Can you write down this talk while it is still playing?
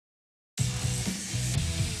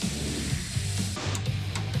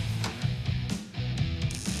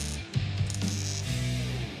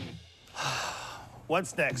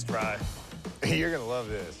What's next, Rye? You're gonna love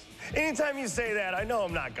this. Anytime you say that, I know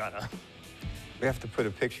I'm not gonna. We have to put a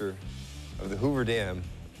picture of the Hoover Dam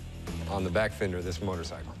on the back fender of this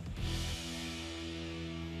motorcycle.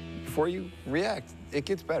 Before you react, it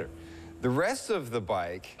gets better. The rest of the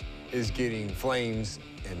bike is getting flames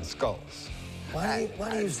and skulls. Why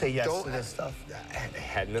do you say yes to this stuff? It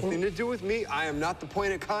had nothing to do with me. I am not the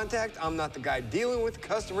point of contact. I'm not the guy dealing with the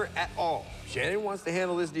customer at all. Shannon wants to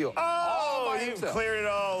handle this deal all by you've himself. cleared it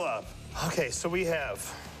all up. Okay, so we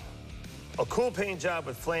have a cool paint job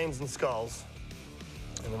with flames and skulls.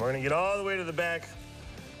 And then we're gonna get all the way to the back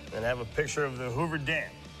and have a picture of the Hoover Dam.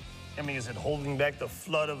 I mean, is it holding back the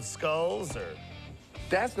flood of skulls, or?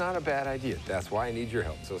 That's not a bad idea. That's why I need your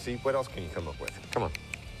help. So see, what else can you come up with? Come on.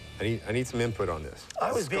 I need some input on this.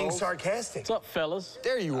 I was being sarcastic. What's up, fellas?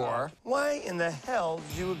 There you are. Why in the hell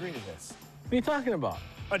did you agree to this? What are you talking about?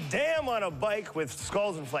 A dam on a bike with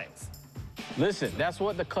skulls and flames. Listen, that's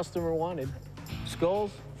what the customer wanted.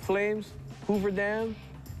 Skulls, flames, Hoover Dam,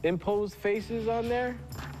 imposed faces on there.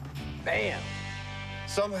 Bam.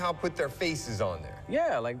 Somehow put their faces on there.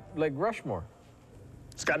 Yeah, like Rushmore.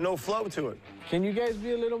 It's got no flow to it. Can you guys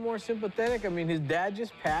be a little more sympathetic? I mean, his dad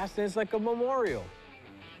just passed, and it's like a memorial.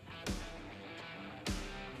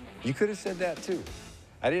 You could have said that too.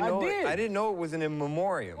 I didn't know. I didn't know it was an in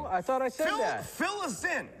memoriam. Well, I thought I said that. Fill us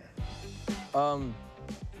in.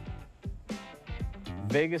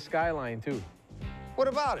 Vegas skyline too. What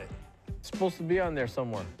about it? It's supposed to be on there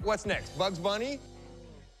somewhere. What's next? Bugs Bunny?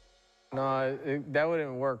 No, that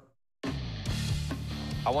wouldn't work.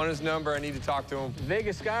 I want his number. I need to talk to him.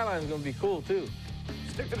 Vegas skyline's gonna be cool too.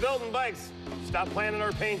 Stick to building bikes. Stop planning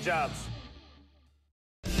our paint jobs.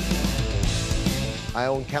 I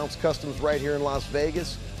own Counts Customs right here in Las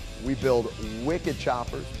Vegas. We build wicked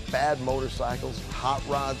choppers, bad motorcycles, hot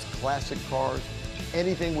rods, classic cars,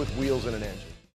 anything with wheels and an engine.